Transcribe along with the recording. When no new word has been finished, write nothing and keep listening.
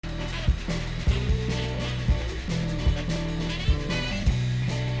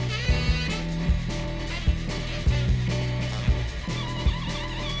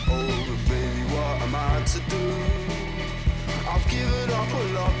man to do. I've given up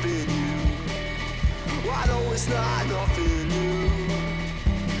on loving you. I know it's not nothing new.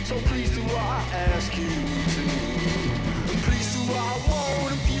 So please do I ask you to. And please do I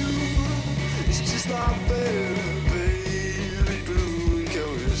want of you. It's just not fair, baby blue and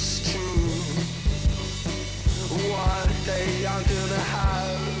girl, it's true. One day I'm gonna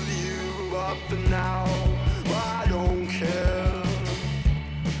have you up and now I don't care.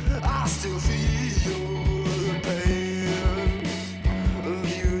 I still feel the pain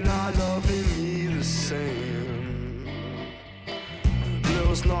of you not loving me the same. There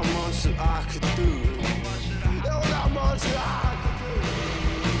was not much that I could do. There was not much that I could do.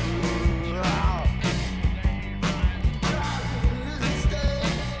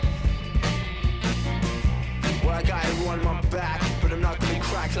 Well, I got everyone on my back, but I'm not gonna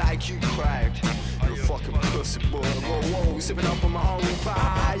crack like you cracked. You're a fucking pussy boy. Whoa, whoa, sipping up on my own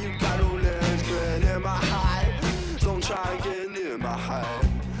pie. You got all this good in my high. Don't try and get near my high.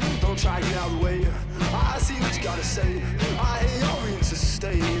 Don't try and get out of the way. I see what you gotta say. I ain't yours to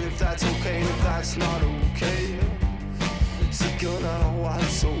stay. If that's okay, and if that's not okay, so girl, I know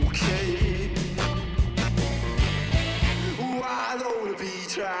what's okay. Ooh, I don't wanna be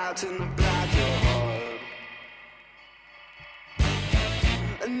trapped in the black of your heart.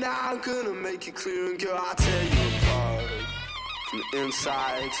 And now I'm gonna make it clear, and girl, I'll tear you apart from the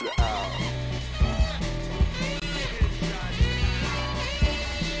inside to the out.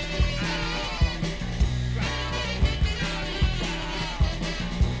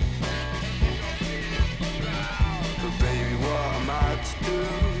 But baby, what am I to do?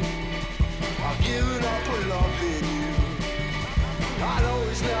 I've given up on loving you. I know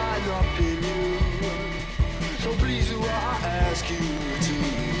it's not nothing new. So please do I ask you to.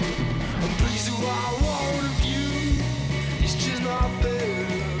 And please do I want of you. It's just not fair,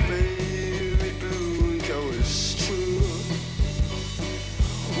 baby blue and go, it's true.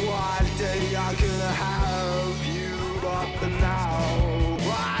 One day I'm gonna have you up and now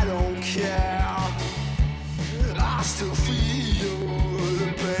I don't care. I still feel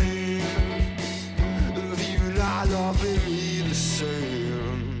the pain of you not loving me the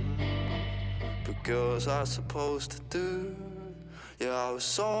same. But girls are supposed to do. Yeah, I was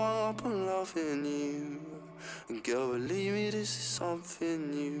so up on loving you. And girl, believe me, this is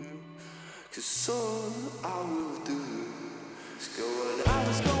something new. Cause so I will do. Let's go I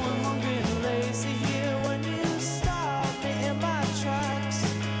was going hungry and lazy here when you stopped me in my tracks.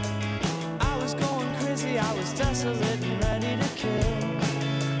 I was going crazy, I was desolate and ready to kill.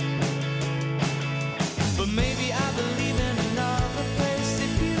 But maybe I believe in another place.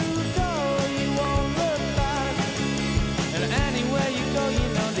 If you go, you won't look back. And anywhere you go, you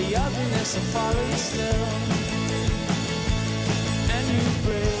know the ugliness will follow you still. And you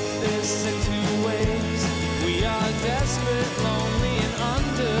break this in two ways. We are desperate, lonely, and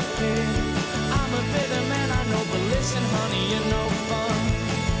underpaid. I'm a bitter man, I know, but listen, honey, you're no fun.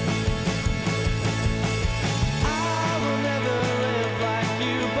 I will never live like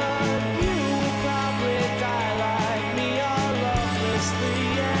you, but you will probably die like me, all lovelessly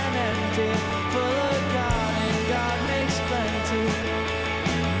and empty, full of God, and God makes plenty.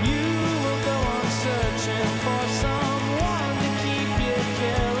 You will go on searching for someone to keep you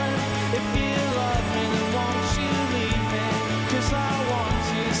killing. If you love me, then won't you leave me?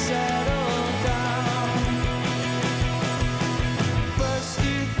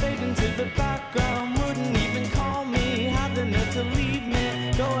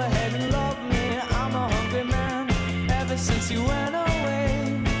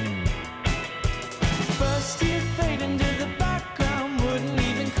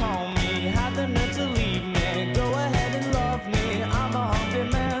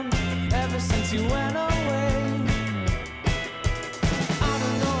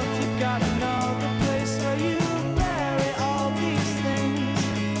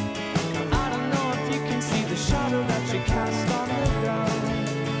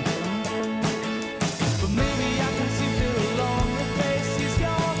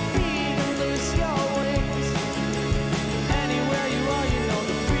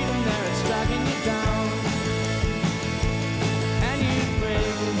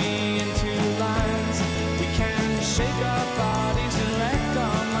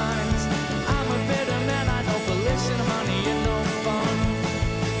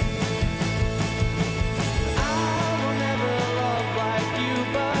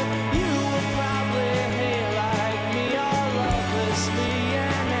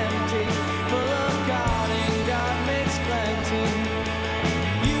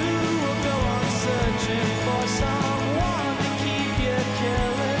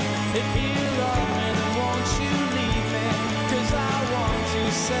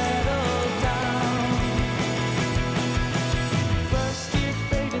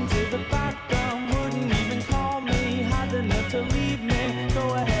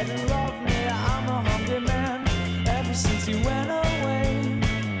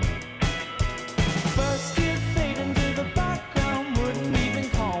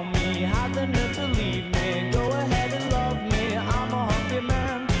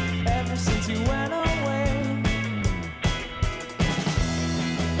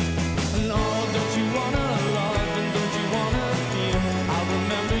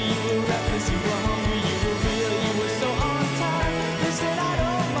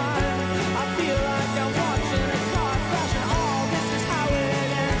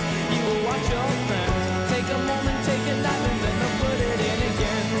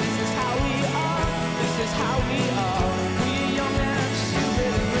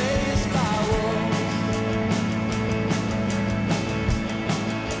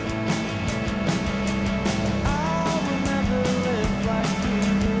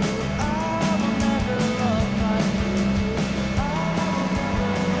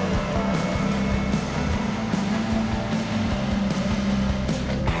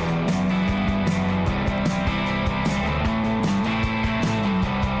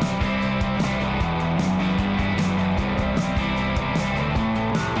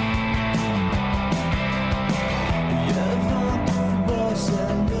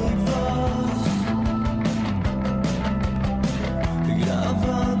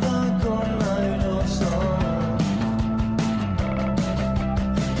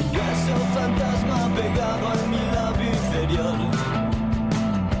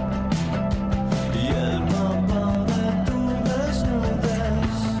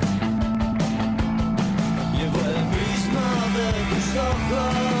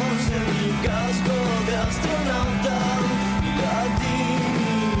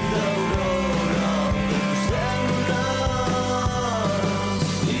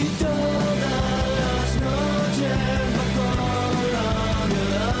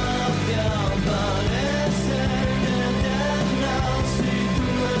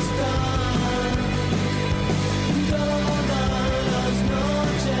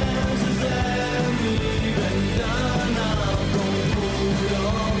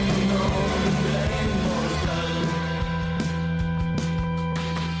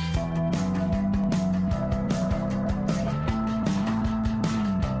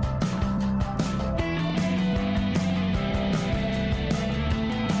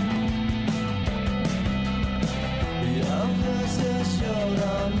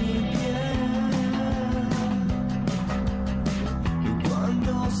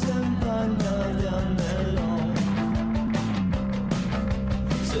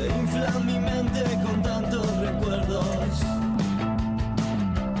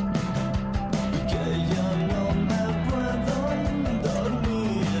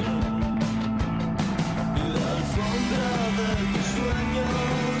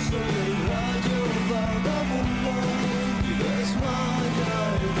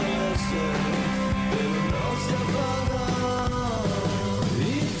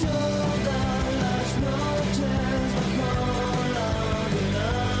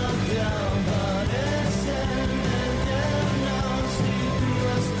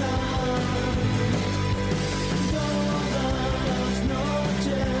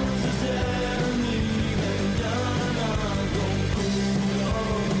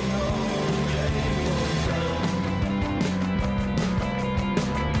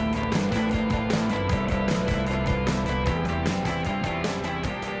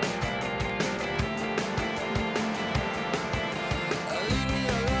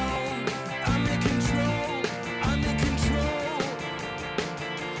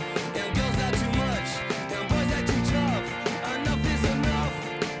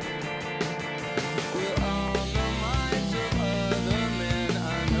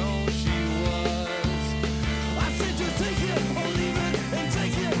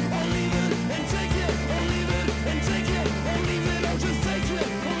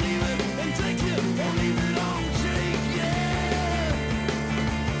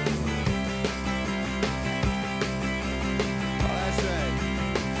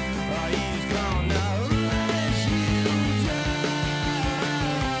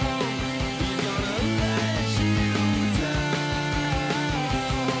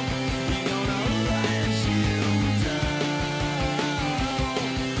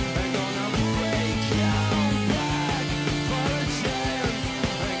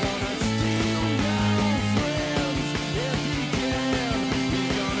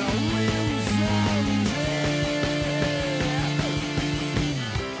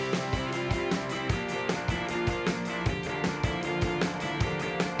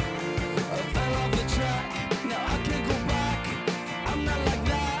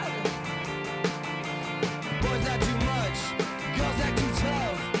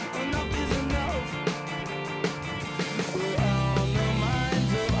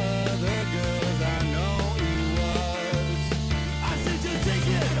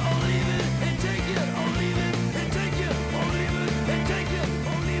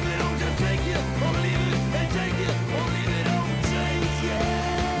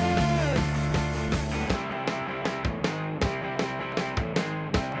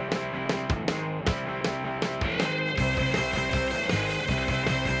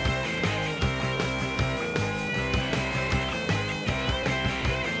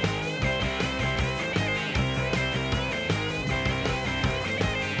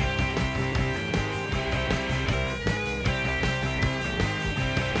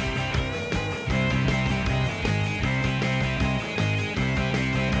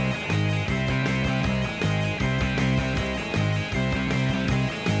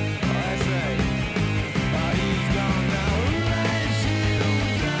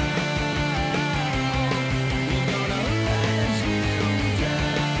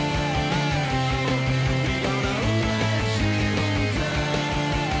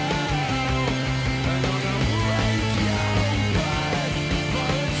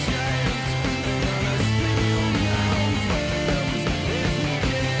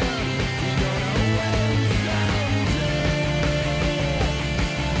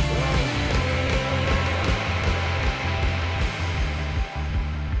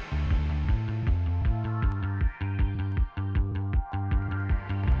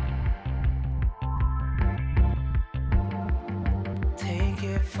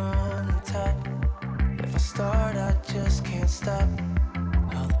 from the top. If I start, I just can't stop.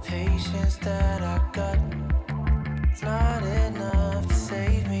 All the patience that I got, it's not enough to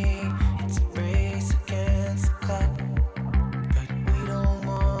save me. It's a race against the clock, but we don't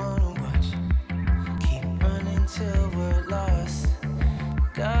wanna watch. Keep running till we're lost.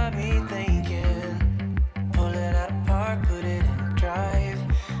 Got me thinking, pull it out of park, put it in drive.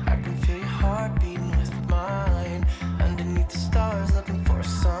 I can feel your heart beating with mine. Underneath the stars, looking for a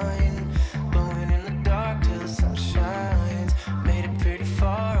sign. Glowing in the dark till the sun shines. Made it pretty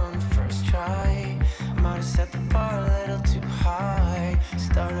far on the first try. Might have set the bar a little too high.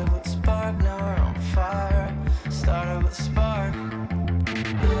 Started with a spark, now we're on fire. Started with a spark.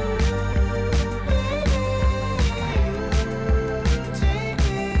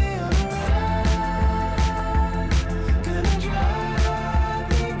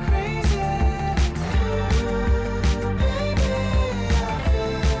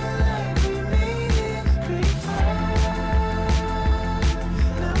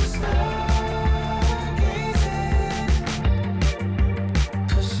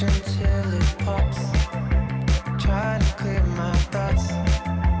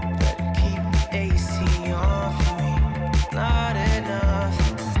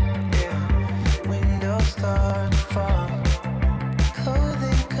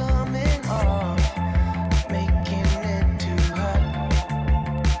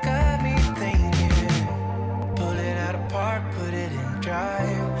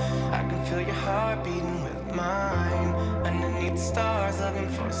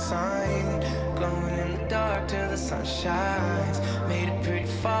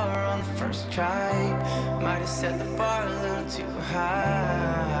 Set the bar a little too high.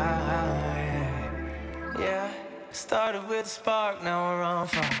 Yeah, started with a spark, now we're on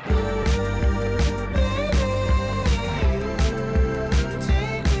fire.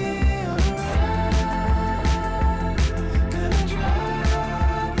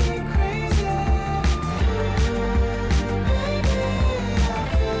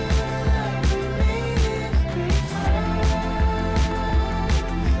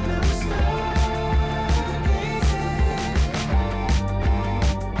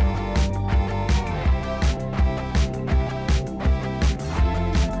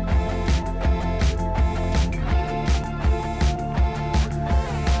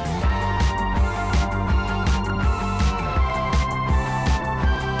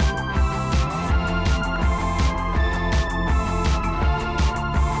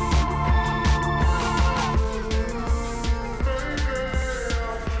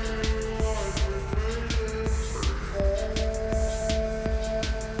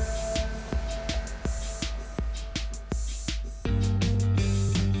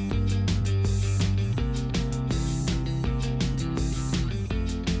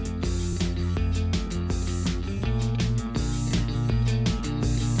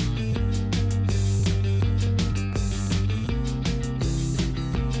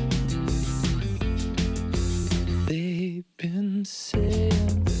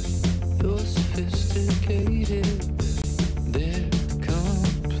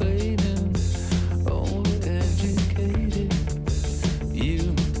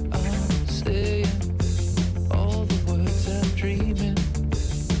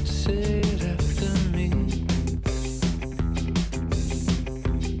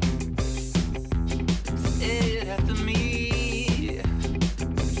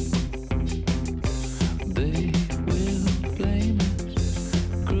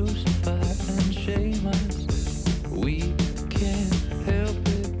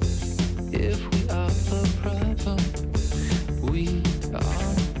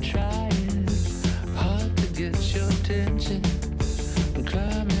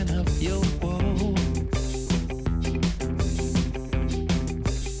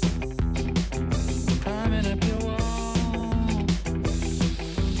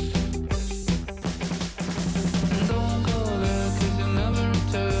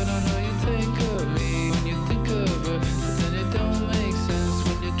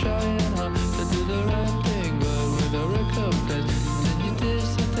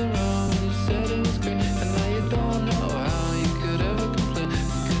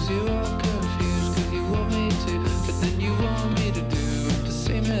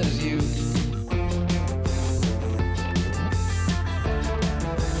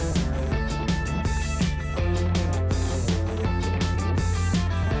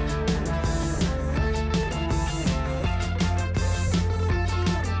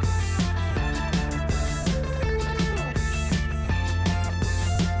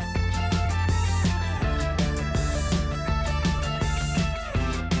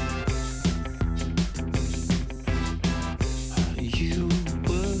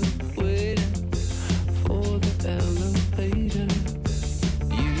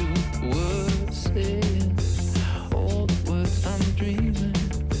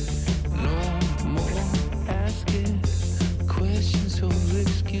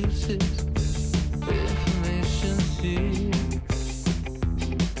 excuses. Information seek.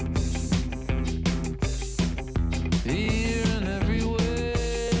 Here and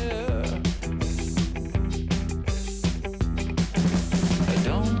everywhere. I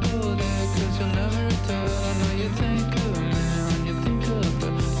don't go there 'cause you'll never return. I know you think of me when you think of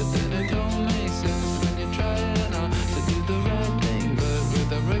her, but then it don't make sense when you try it on to do the right thing, but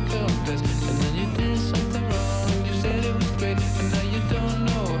with a recompense. And then you did something wrong. You said it was great, and now you don't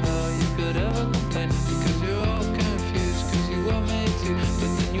know how you could ever complain because you're all confused 'cause you want me to,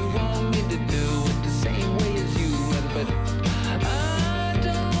 but then you want me to do it the same way as you. But I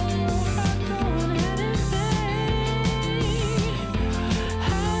don't anything. I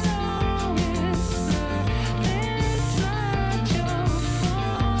know it's not your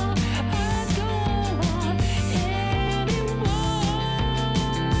fault. I don't want anyone.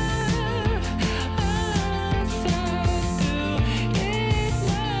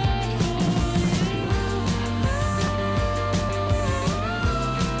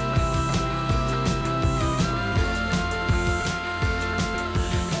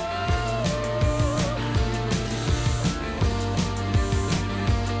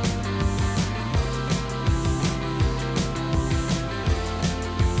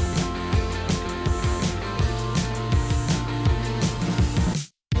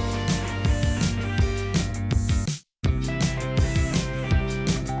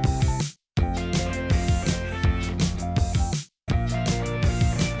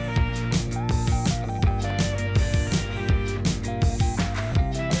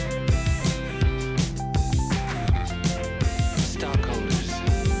 Stockholders.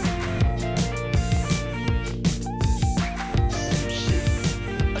 Same shit,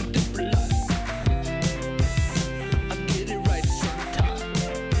 a different life. I get it right sometime.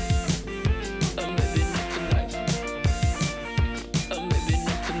 Maybe not tonight. Maybe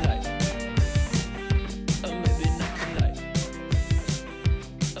not tonight. Maybe not tonight.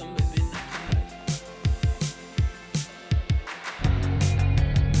 Maybe not tonight.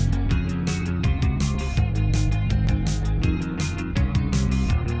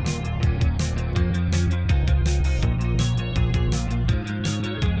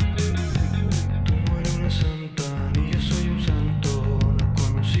 Tú eres una santa y yo soy un santo. Nos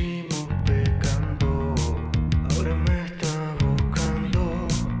conocimos pecando. Ahora me está buscando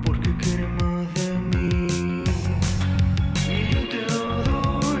porque quiere más de mí. Y yo te lo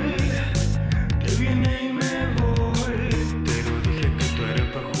doy. Te viene y me voy. Te lo dije que tú eres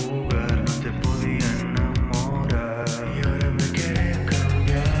pa' jugar, no te podía enamorar. Y ahora me quieres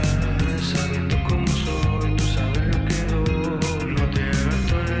cambiar, sabiendo cómo soy. Tú sabes lo que doy. No te hagas,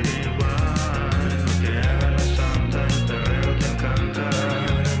 tú eres igual. No te hagas la santa, el perreo te encanta. Y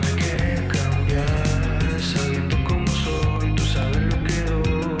ahora me quieres cambiar, sabiendo cómo soy. Tú sabes lo que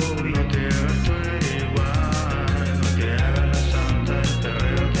doy. No te hagas, tú eres igual. No te hagas la santa, el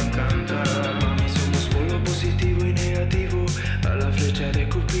perreo te encanta. Mami, somos polo positivo y negativo. A la flecha de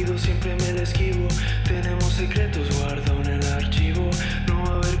Cupido siempre me la esquivo. Tenemos secretos guardados en el archivo. No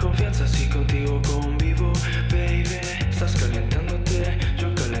va a haber confianza si contigo convivo. Baby, estás calentándote,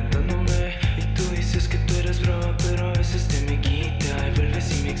 yo calentándome. Y tú dices que tú eres brava, pero a veces te me quita. Y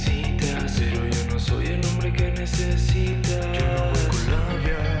vuelves y me excitas. Pero yo no soy el hombre que necesitas. Yo no voy con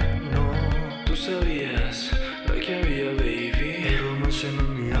labia, no. Tú sabías lo que había, baby. El romance no es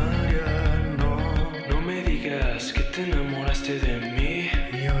mi área, no. No me digas que te enamoraste de mí.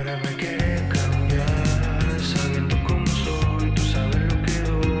 Y ahora me quieres cambiar, sabiendo cómo soy. Tú sabes lo que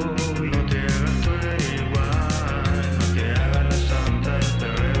doy. No te hagas, tú eres igual. No te hagas la santa, el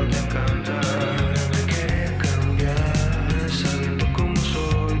perreo te encanta. Y ahora me quieres cambiar, sabiendo cómo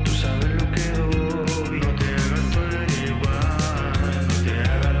soy. Tú sabes lo que doy. No te hagas, tú eres igual. No te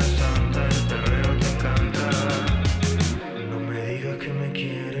hagas la santa, el perreo te encanta. No me digas que me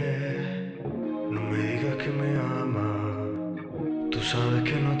quieres, no me digas que me amas. Tú sabes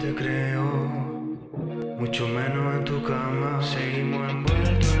que no te creo, mucho menos en tu cama. Seguimos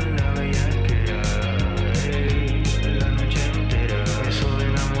envueltos en la bellaquera, ey, la noche entera. Eso de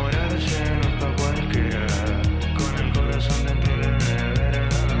enamorarse no es pa' cualquiera. Con el corazón dentro de la nevera.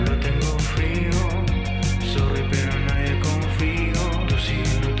 Lo tengo frío, sorry pero en nadie confío. Tú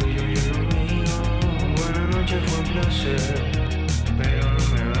sigues lo tuyo y yo lo mío. Buenas noches, fue un placer, pero no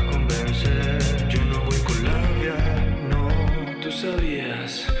me va a convencer. Yo no voy con labia, no. Tú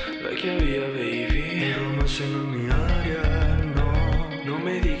sabías lo que había, baby. El romance no es mi área, no. No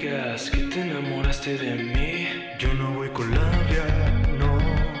me digas que te enamoraste de mí. Yo no voy con labia, no.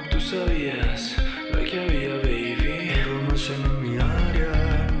 Tú sabías lo que había, baby. El romance no es mi área,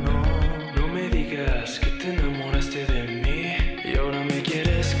 no. No me digas que te enamoraste de mí. Y ahora me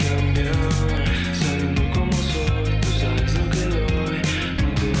quieres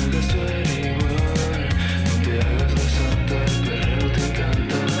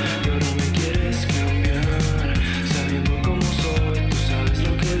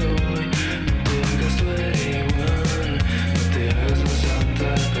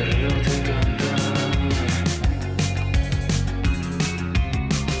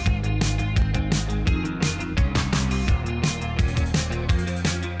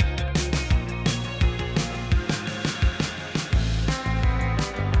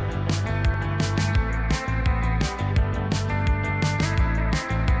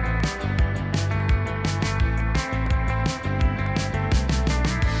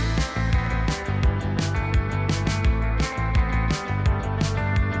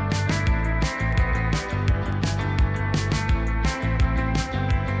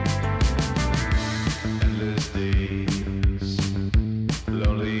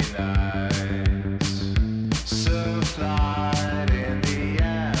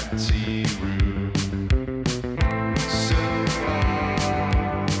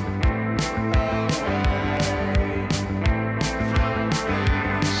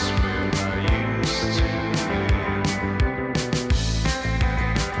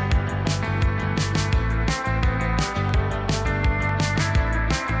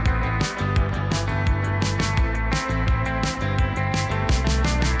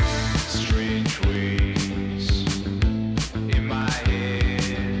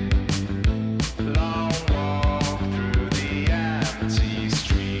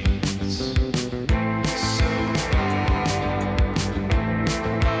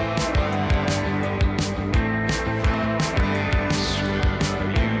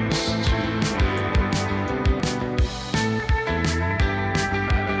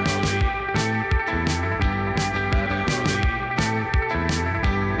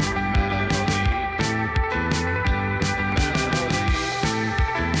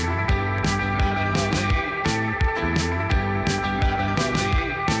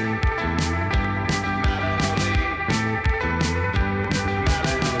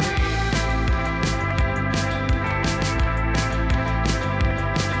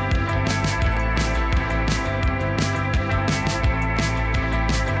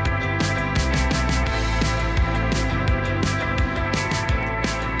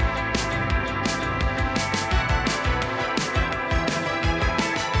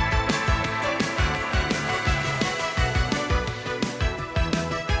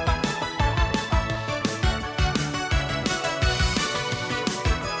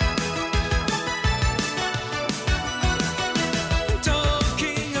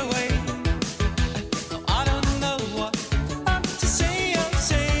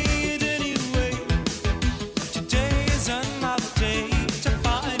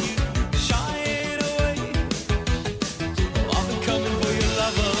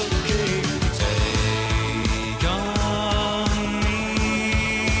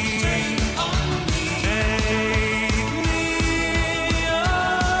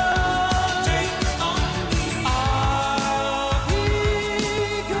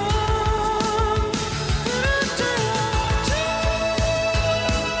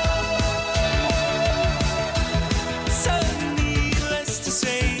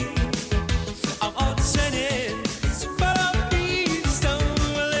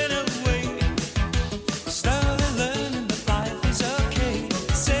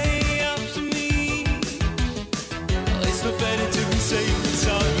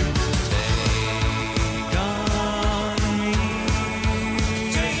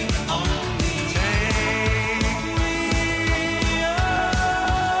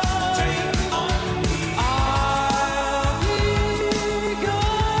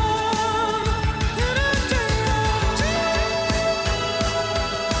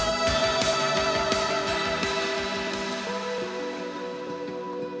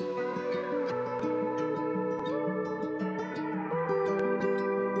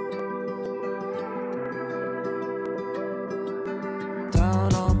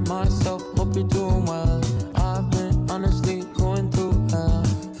myself, hope you're doing well. I've been honestly going through hell,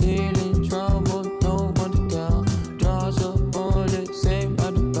 feeling troubled, no one to tell. Draws a bullet, saved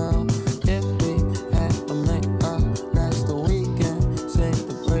by the bell. If we had a make-up, last the weekend, say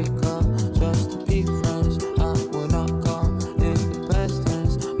the breakup, just to be friends. I would not call it the best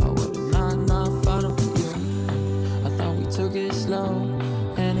things. I would have not fought for you. I thought we took it slow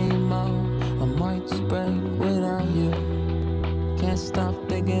anymore. I might just break without you. Can't stop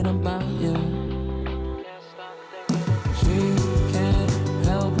thinking about you. She can't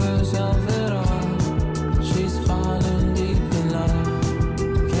help herself at all. She's falling deep in love.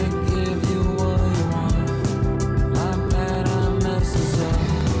 Can't give you what you want. My bad, I messed this up.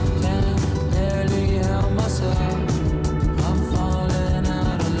 Can't barely help myself. I'm falling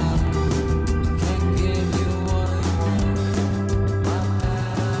out of love. Can't give you what you want. My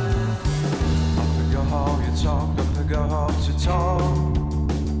bad. I forgot how you talk, I forgot how to talk.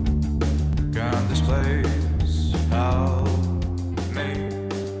 Can this place help me?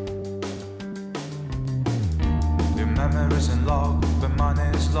 Your memory isn't locked, but mine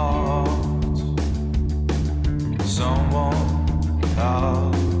is locked. Someone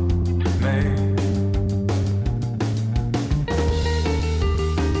help me.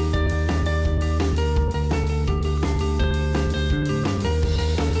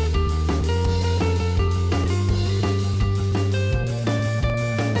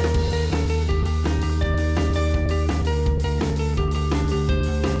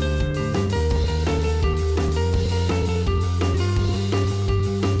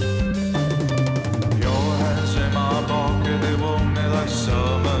 Your hands in my pocket, they warm me like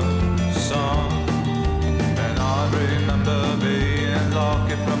summer sun. And I remember being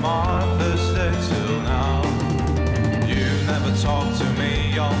lucky from our first day till now. You never talked to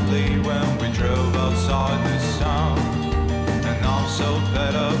me only when we drove outside this town. And I'm so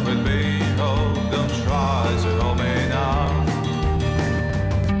fed up with being old, don't try to hold me now.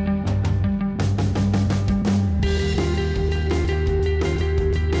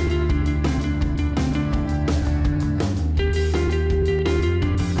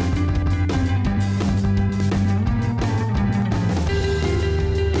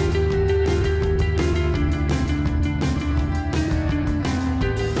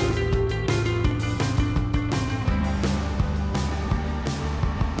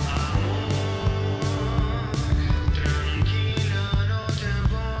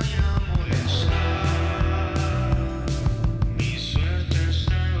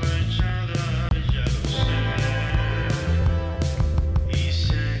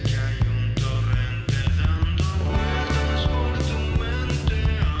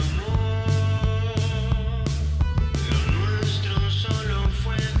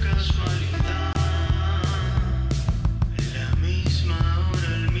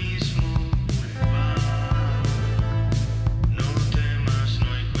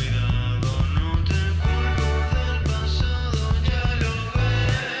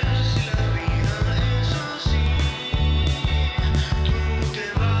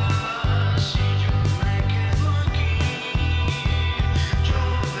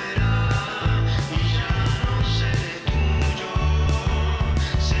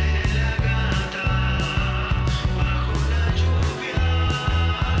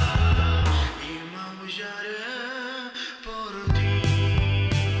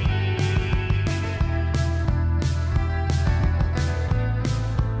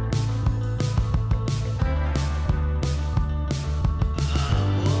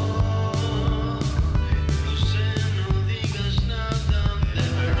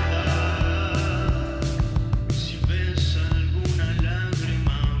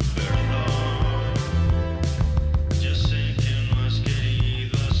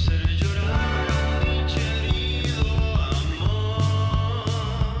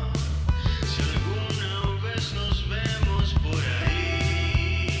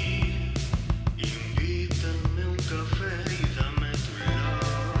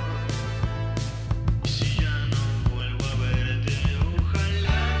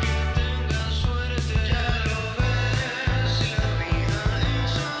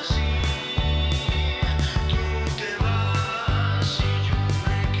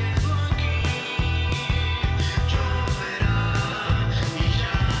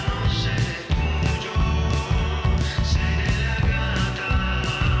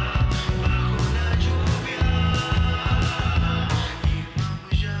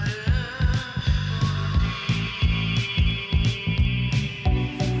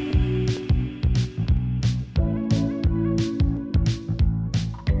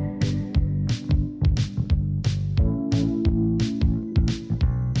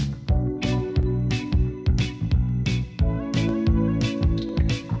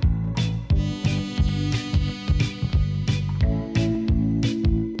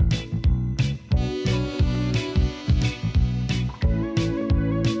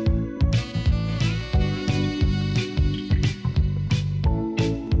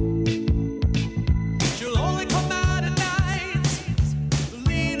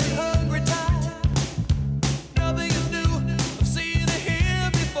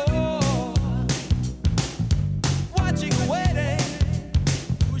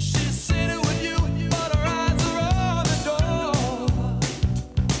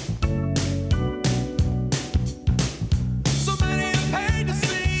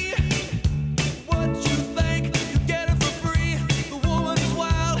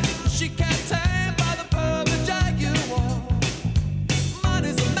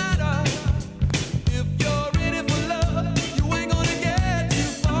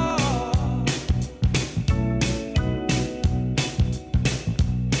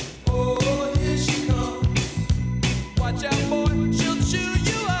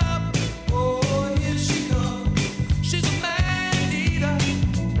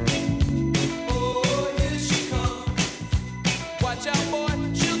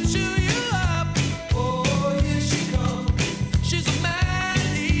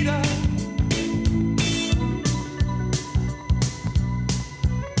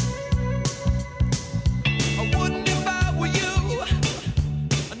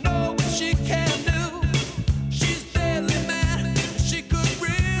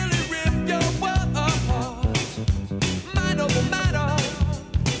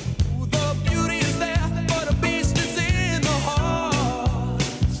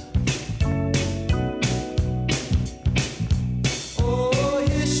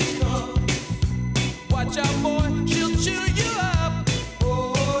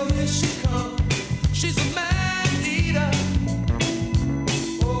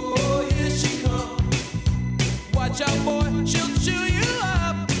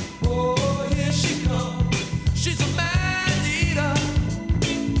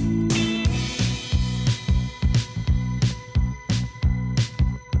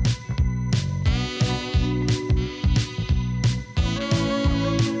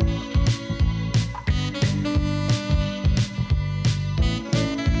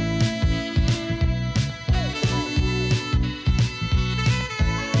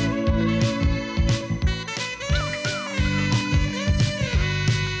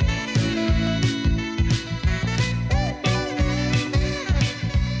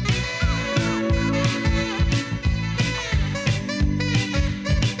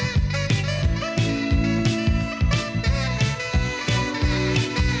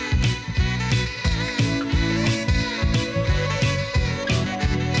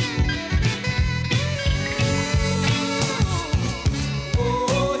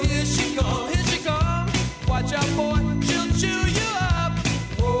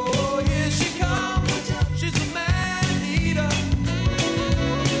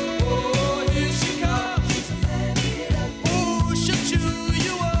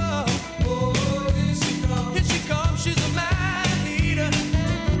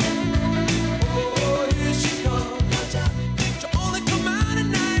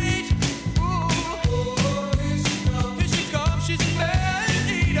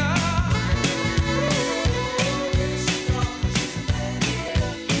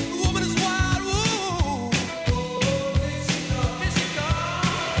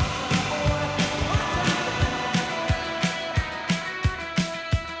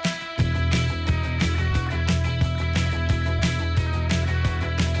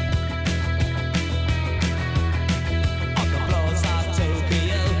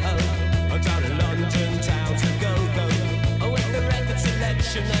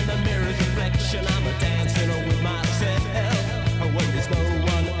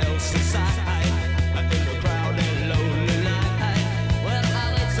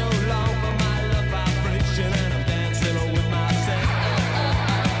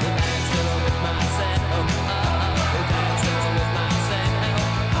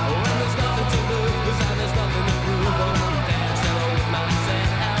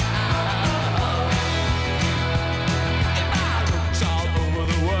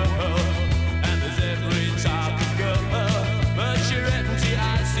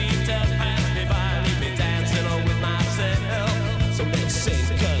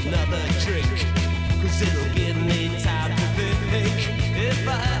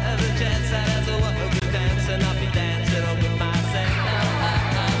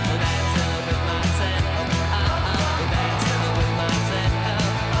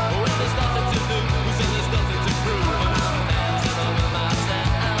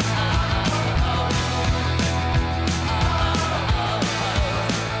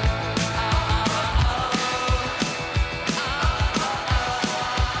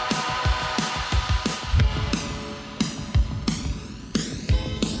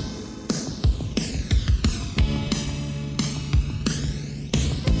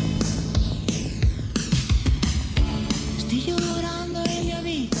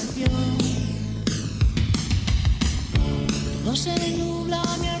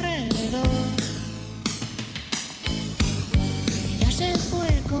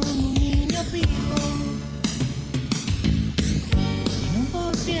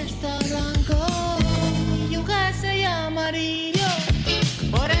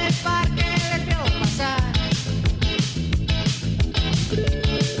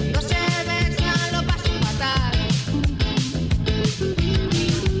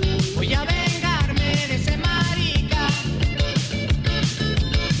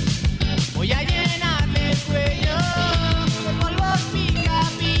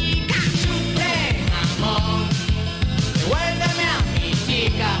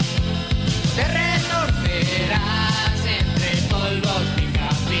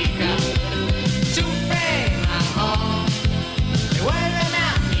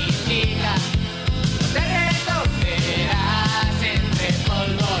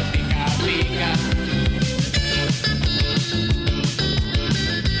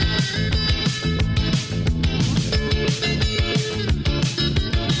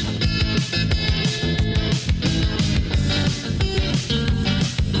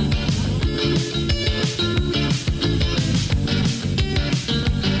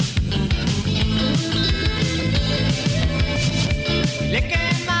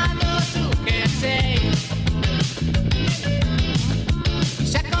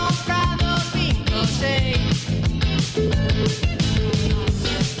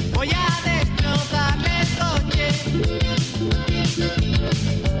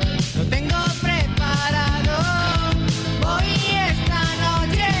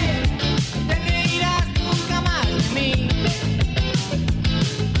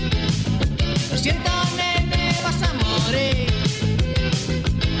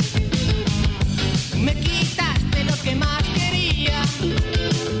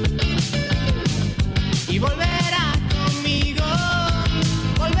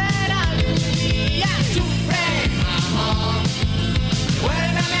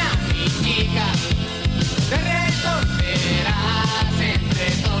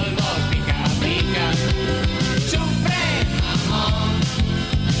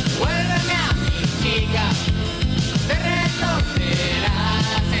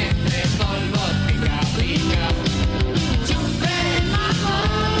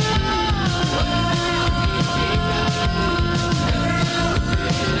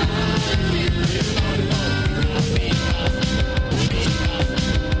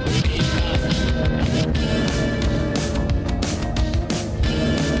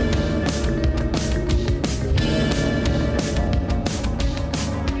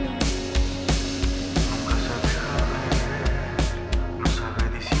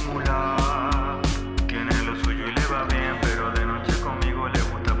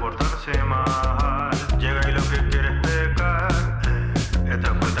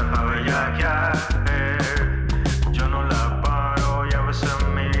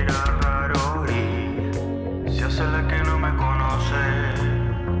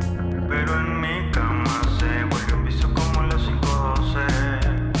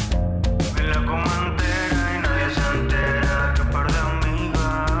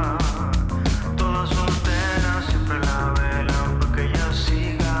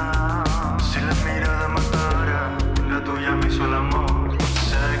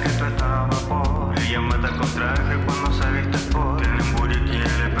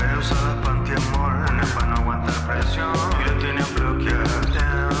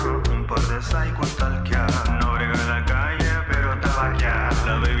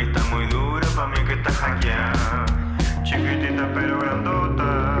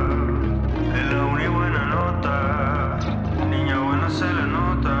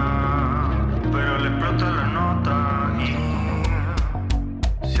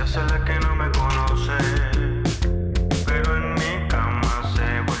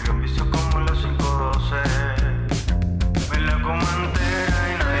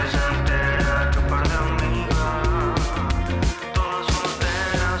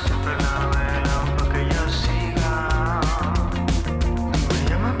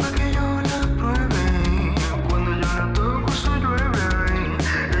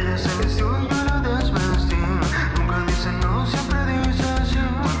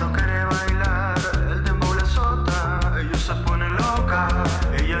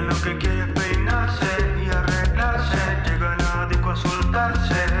 que quiere es peinarse y arreglarse. Llega la disco a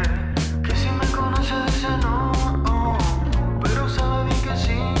soltarse. Que si me conoce dice no, pero sabe bien que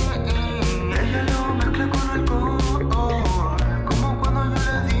sí. Ella lo mezcla con alcohol, como cuando yo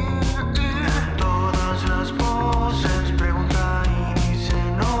le di. En todas las poses pregunta y dice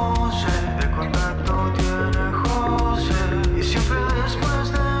no sé. De contacto tiene José y siempre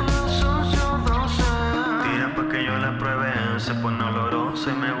después de las 11 o 12 tira pa' que yo la pruebe. Se pone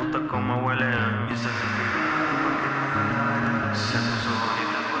olorosa y me gusta como huele. Y se se puso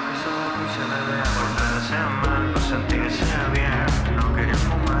bonita porque sabe y se le ve a portarse mal, para sentirse bien. No quería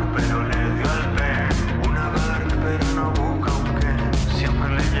fumar pero le dio al ven. Una Barbie pero no busca un Ken. Siempre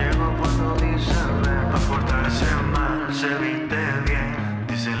le llego cuando dice ven. Pa' portarse mal se viste bien.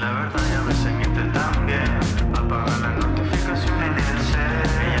 Dice la verdad y a veces miente también. Apaga las notificaciones en el cel.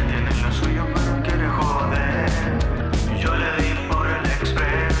 Ella tiene lo suyo pero quiere joder. Yo le di por el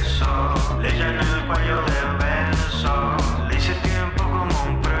expreso. Le llené el cuello de beso. Le hice tiempo como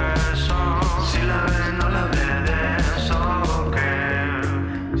un preso. Si la ves no la hablé de eso.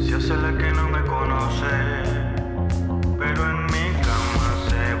 Que si hace la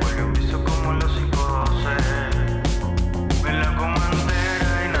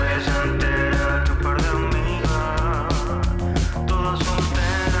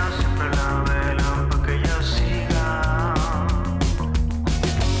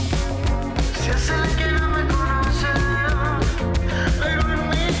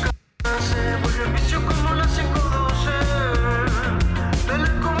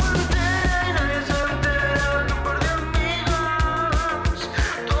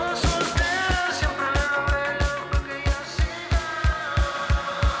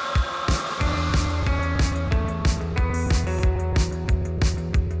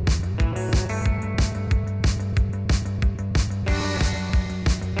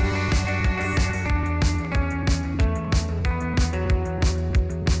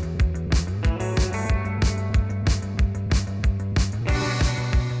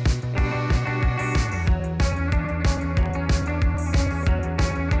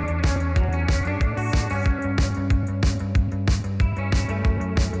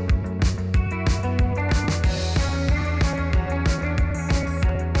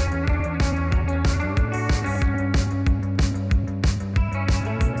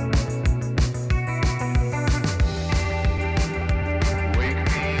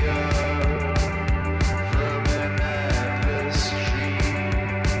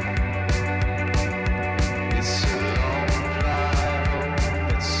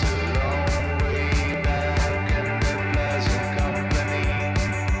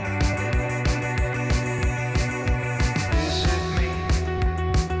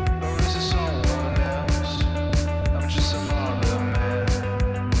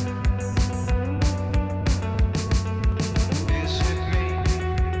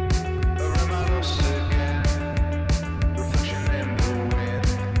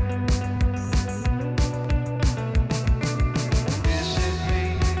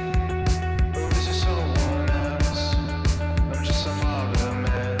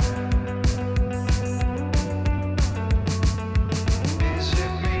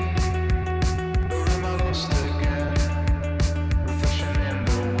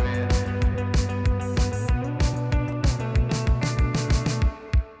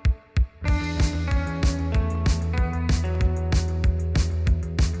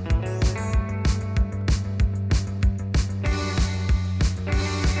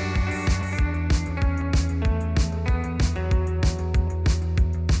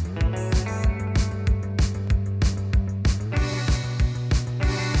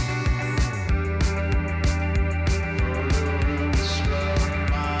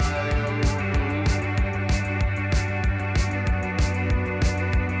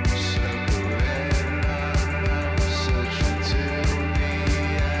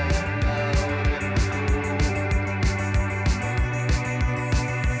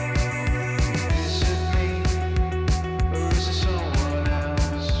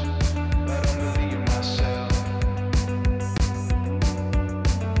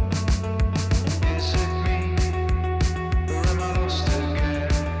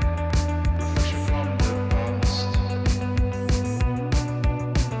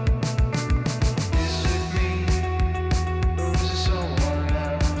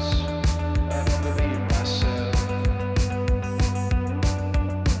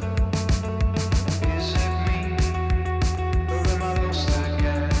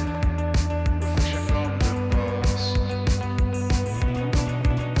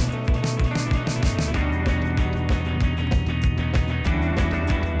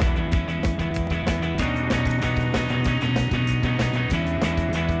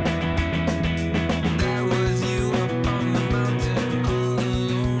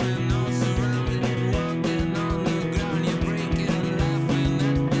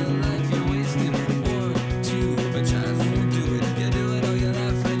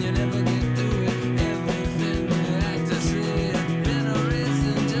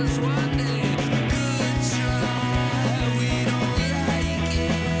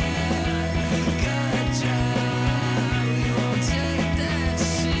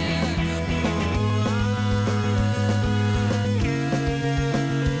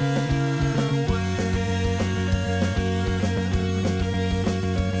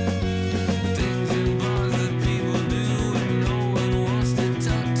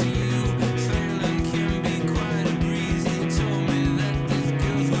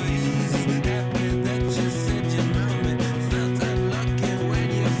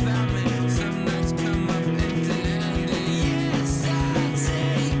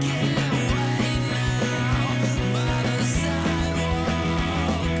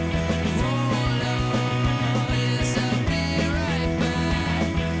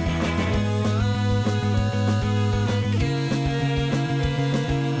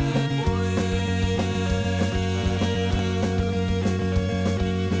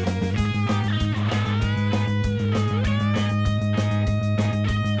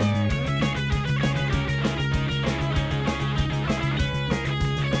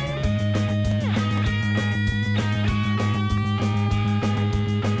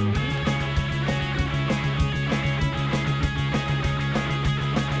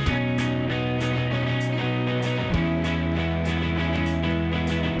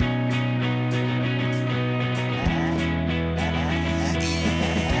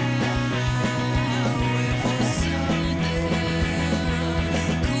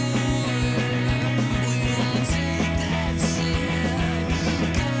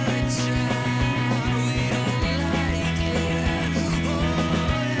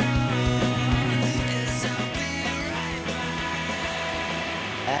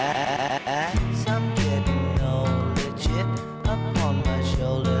As I'm getting older, chip upon my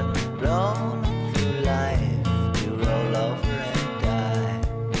shoulder, rolling through life, you roll over and die.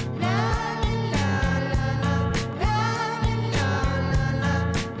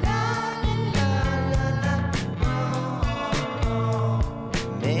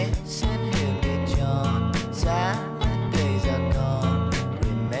 Missing Hippie John, silent days are gone,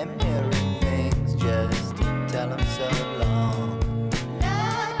 remembering things just to tell them so long.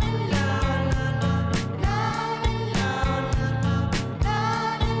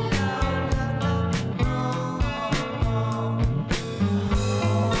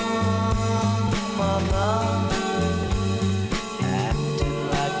 Mama, acting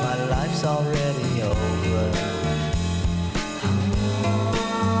like my life's already over.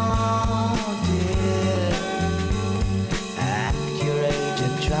 Oh dear, act your age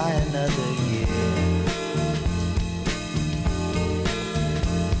and try another year.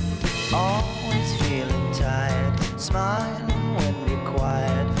 Always feeling tired, smiling when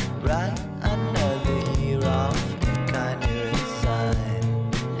required. Write another year off and kinda resign.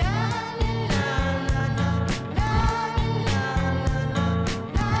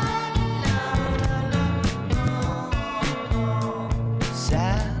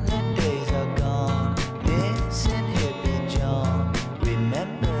 Silent days are gone, missing Hippie John.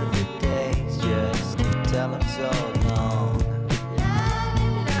 Remember the days just to tell him so long.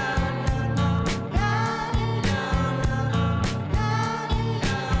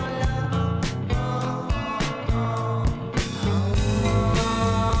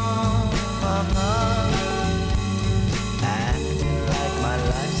 Mama, acting like my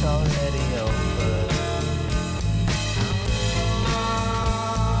life's already over.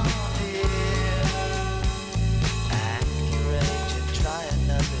 Oh dear, act your age and try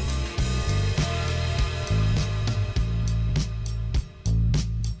another year.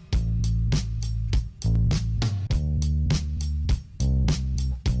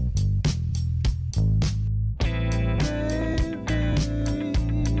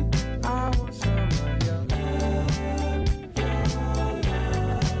 I want some of your love.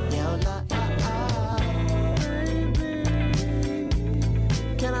 Your love. Baby,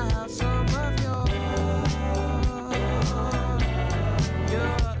 can I have some of your love?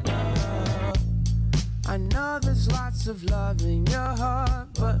 I know there's lots of love in your heart,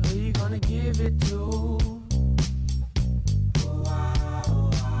 but who you gonna give it to?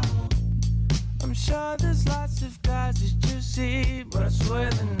 I'm sure there's lots of guys that you see, but I swear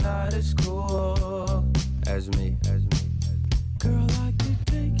they're not as cool as me. Girl, I could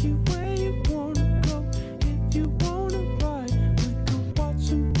take you where you wanna go. If you wanna ride, we could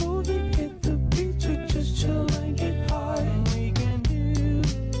watch a movie, hit the beach, or just chill and get high. And we can do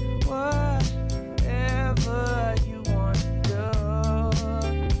whatever you wanna do.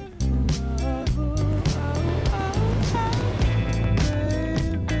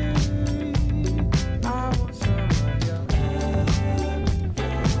 I want some of your love.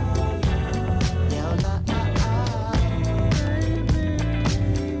 Your love.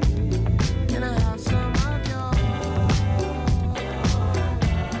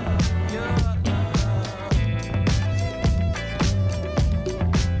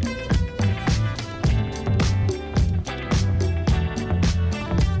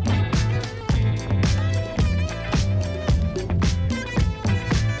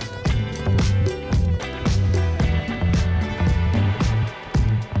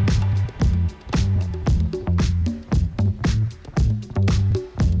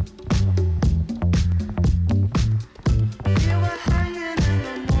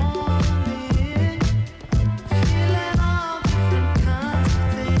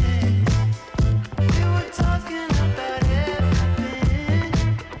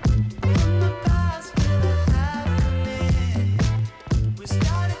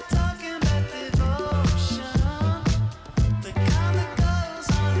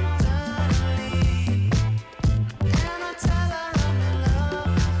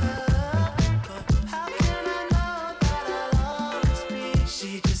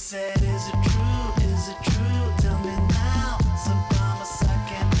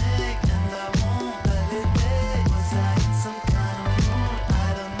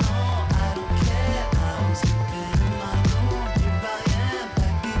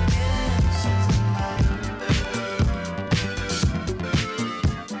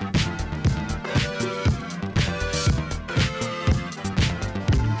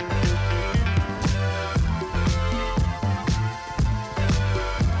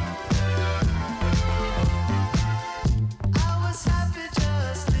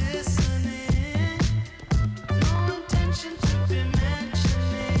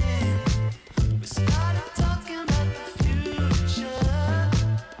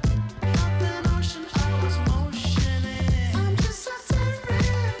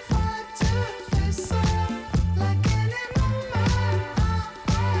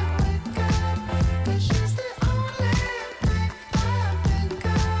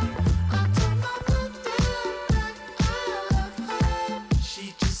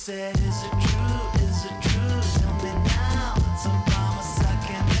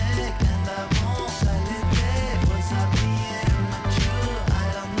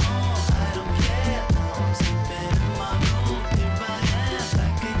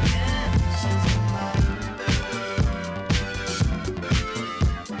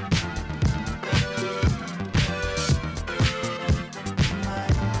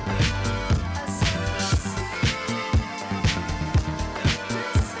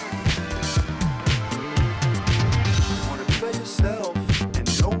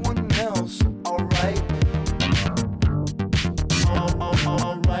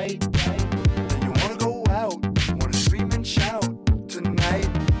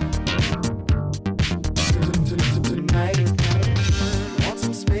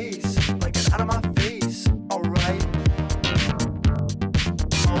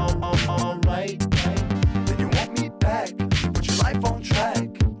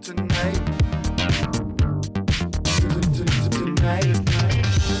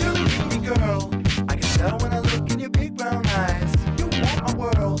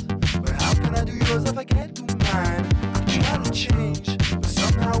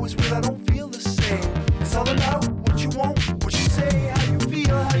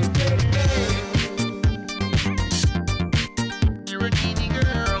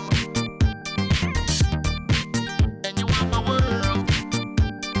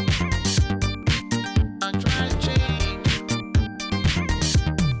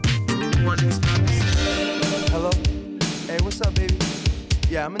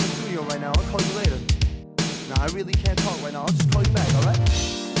 Yeah, I'm in the studio right now. I'll call you later. No, I really can't talk right now. I'll just call you back, alright?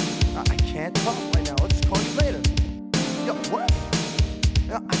 I can't talk right now. I'll just call you later. Yo, what?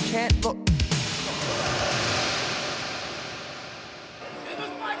 I can't look. Is this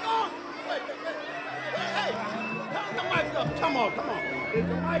mic on? Wait. Hey, turn the mic up. Come on. Is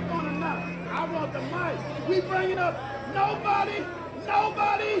the mic on or not? I want the mic. We bringing up nobody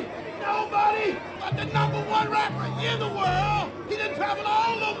but the #1 rapper in the world. He done traveled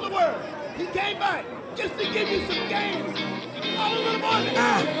all over the world. He came back just to give you some games. All the little boys in the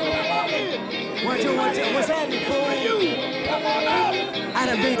house, come on in. What's happening, fool? For you, come on out. I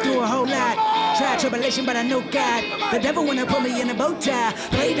done been through a whole lot. Tried tribulation, but I know God. The devil wanna put me in a bow tie.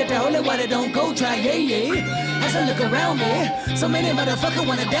 Pray that the holy water don't go dry, yeah. As I look around me, so many motherfuckers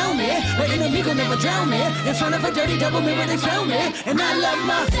wanna down me. But enemy gon' never drown me. In front of a dirty double mirror, they found me. And I love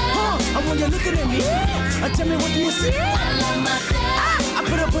my, I want you looking at me. Tell me, what do you see? I love myself. I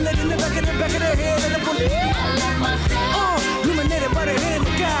put a bullet in the back of the head of the police. I love myself. Illuminated by the hand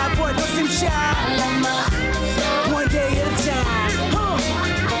of God, boy, don't seem shy. I love myself. One day at a time.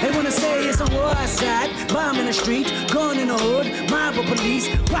 They wanna say it's a war outside, bomb in the street, gun in the hood, mob of police,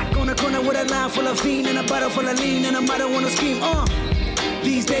 rock on the corner with a line full of fiend and a bottle full of lean and a mother wanna scream,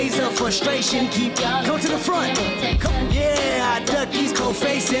 These days of frustration keep come to the front. Yeah, I duck these cold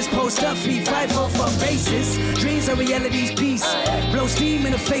faces, post up feet, fight for bases. Dreams are reality's piece. Blow steam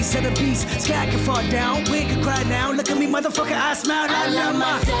in the face of the beast. Sky can fall down, wind can cry now. Look at me, motherfucker, I smile. I love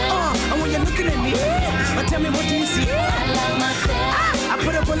my. And when you're looking at me, tell me, what do you see? I love myself. I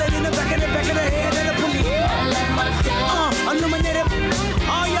put a bullet in the back of the head of the police. I love myself. Illuminated.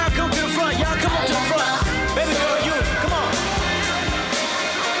 All y'all come to the front. Y'all come up to the front. Baby girl, you, come on.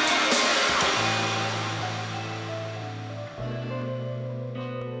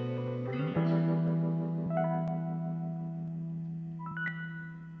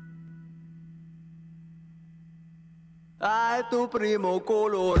 Ay, tu primo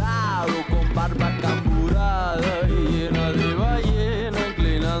colorado con barba camburada y llena de ballena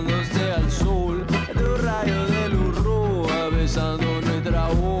inclinándose al sol. Tu rayo de luz roja besando nuestra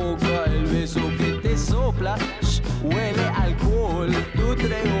boca, el beso que te sopla, huele a alcohol. Tus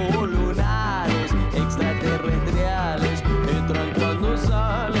 3 ojos lunares extraterrestriales entran cuando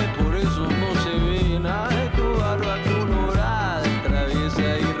sales, por eso no se ve nada de tu barba colorada,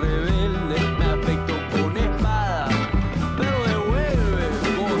 traviesa y rebelde, me afectó con espada.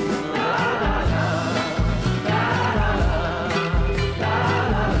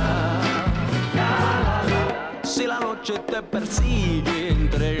 Si la noche te persigue,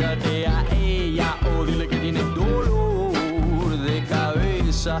 entrégate a ella o dile que tienes dolor de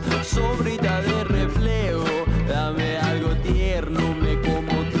cabeza, sobrita de reflejo, dame algo tierno, me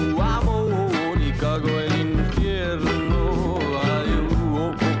como tu amor y cago el infierno.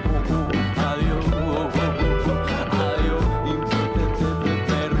 Adiós, adiós, adiós,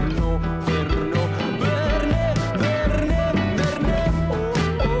 eterno, verne,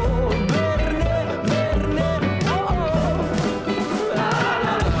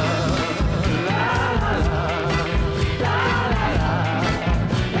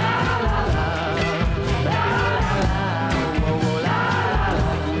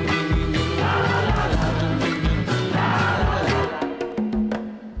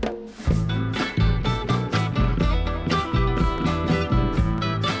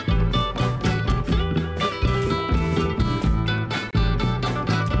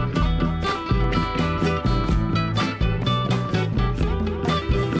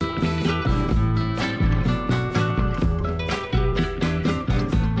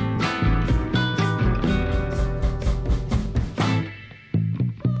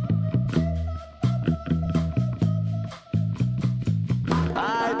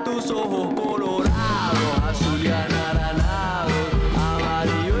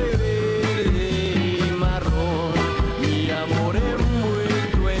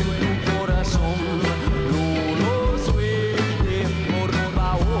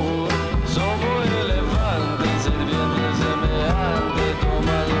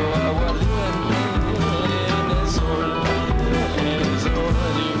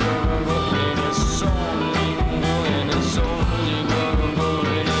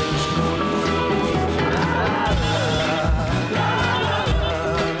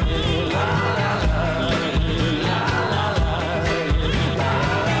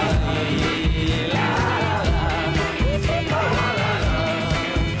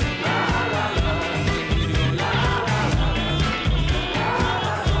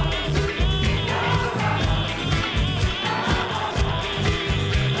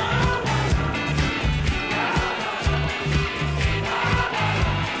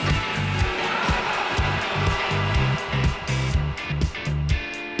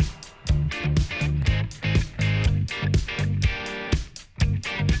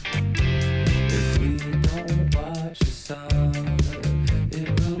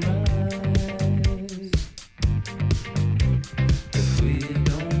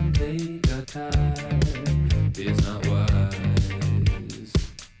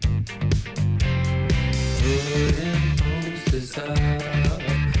 putting posters up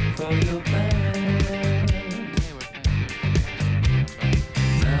for your band.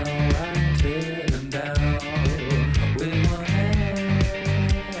 Now I tear them down with one hand.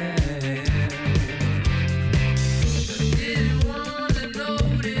 Didn't wanna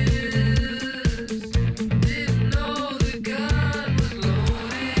notice, didn't know the gun was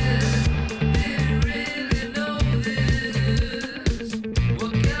loaded, didn't really know this.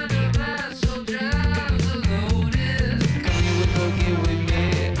 What kind of asshole drives a Lotus? Come here with her, get with me.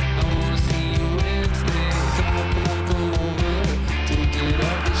 I wanna see you Wednesday. Come over, take it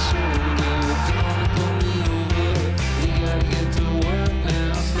off your shoulder. Don't wanna pull me over. We gotta get to work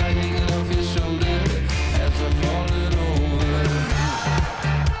now. Sliding it off your shoulder as I'm falling over.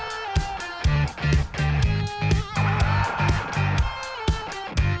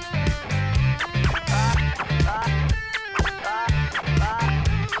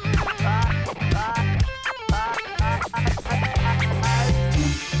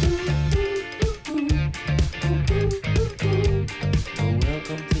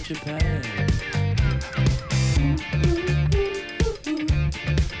 Welcome to Japan.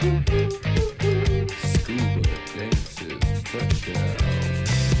 Scuba dances, touchdown.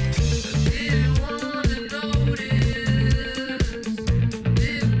 Didn't wanna notice,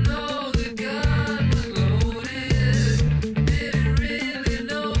 didn't know the gun was loaded, didn't really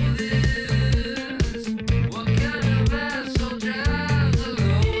know this. What kind of asshole drives a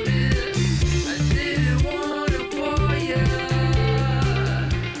Lotus? I didn't wanna bore ya,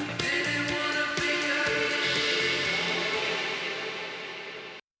 didn't wanna make a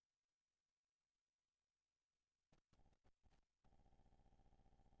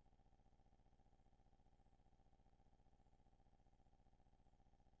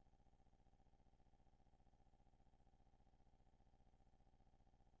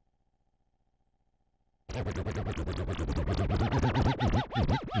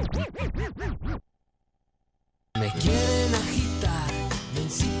Me quieren agitar, me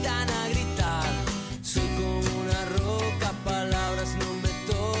incitan a gritar. Soy como una roca, palabras no me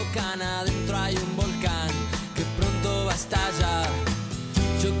tocan. Adentro hay un volcán que pronto va a estallar.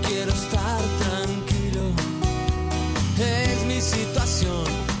 Yo quiero estar tranquilo, es mi situación.